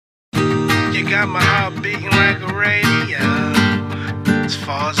You got my heart beating like a radio. As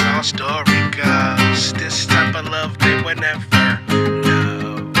far as our story goes, this type of love they would never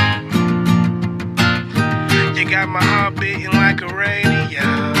know. You got my heart beating like a radio.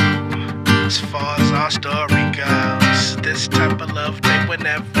 As far as our story goes, this type of love they would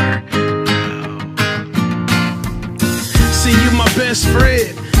never know. See, you my best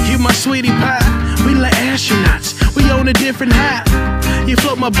friend, you my sweetie pie. We like astronauts, we on a different high. You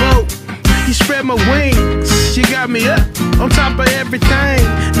float my boat, you spread my wings. You got me up on top of everything.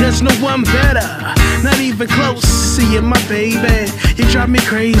 There's no one better, not even close. See, you're my baby, you drive me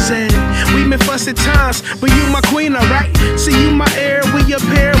crazy. We been fussing times, but you my queen, alright. See, you my air, we up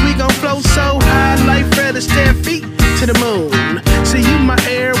here, we gon' float so high like Fred Astaire, feet to the moon. See, you my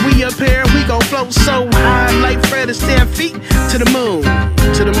air, we up here, we gon' float so high like Fred Astaire, feet to the moon.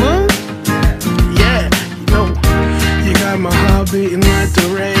 To the moon? Yeah, you know, you got my heart beating like the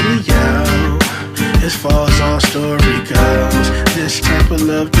radio. As far as our story goes, this type of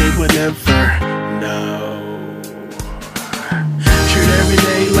love they would never know. Treat every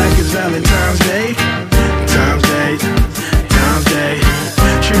day like it's Valentine's Day. Times Day, Times Day.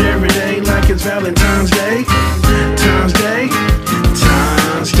 Treat every day like it's Valentine's Day. Times Day,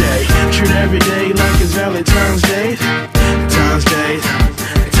 Times Day. Treat every day like it's Valentine's Day. Times Day,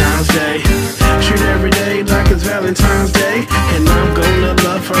 Times Day. Treat every day like it's Valentine's Day. And I'm gonna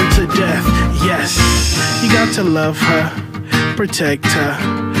love her to death. Yes, you got to love her, protect her,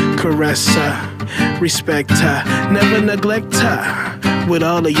 caress her, respect her, never neglect her with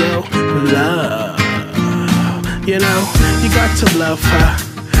all of your love. You know, you got to love her,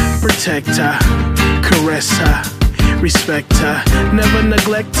 protect her, caress her, respect her, never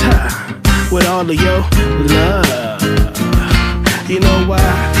neglect her with all of your love. You know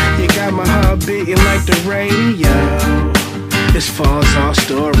why? You got my heart beating like the radio. As far as our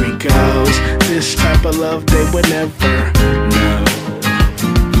story goes, this type of love they would never know.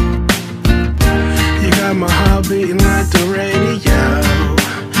 You got my heart beating like the radio.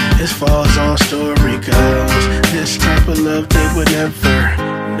 As far as our story goes, this type of love they would never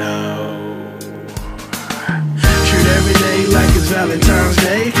know. Treat every day like it's Valentine's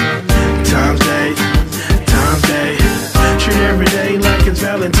Day. Times Day, Times Day. Treat every day like it's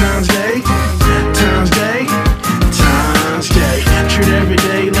Valentine's Day. Times Day, Times Day. Treat every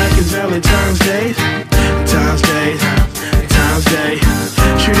day like it's Valentine's Day. Times Day, Times Day.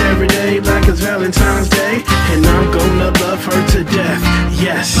 Treat every day like it's Valentine's Day. And I'm gonna love her to death.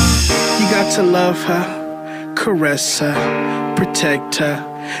 Yes, you got to love her, caress her, protect her,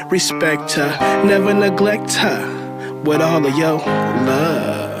 respect her, never neglect her with all of your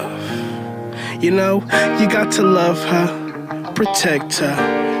love. You know, you got to love her, protect her,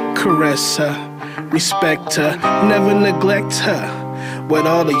 caress her, respect her, never neglect her with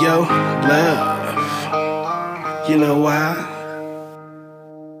all of your love. You know why?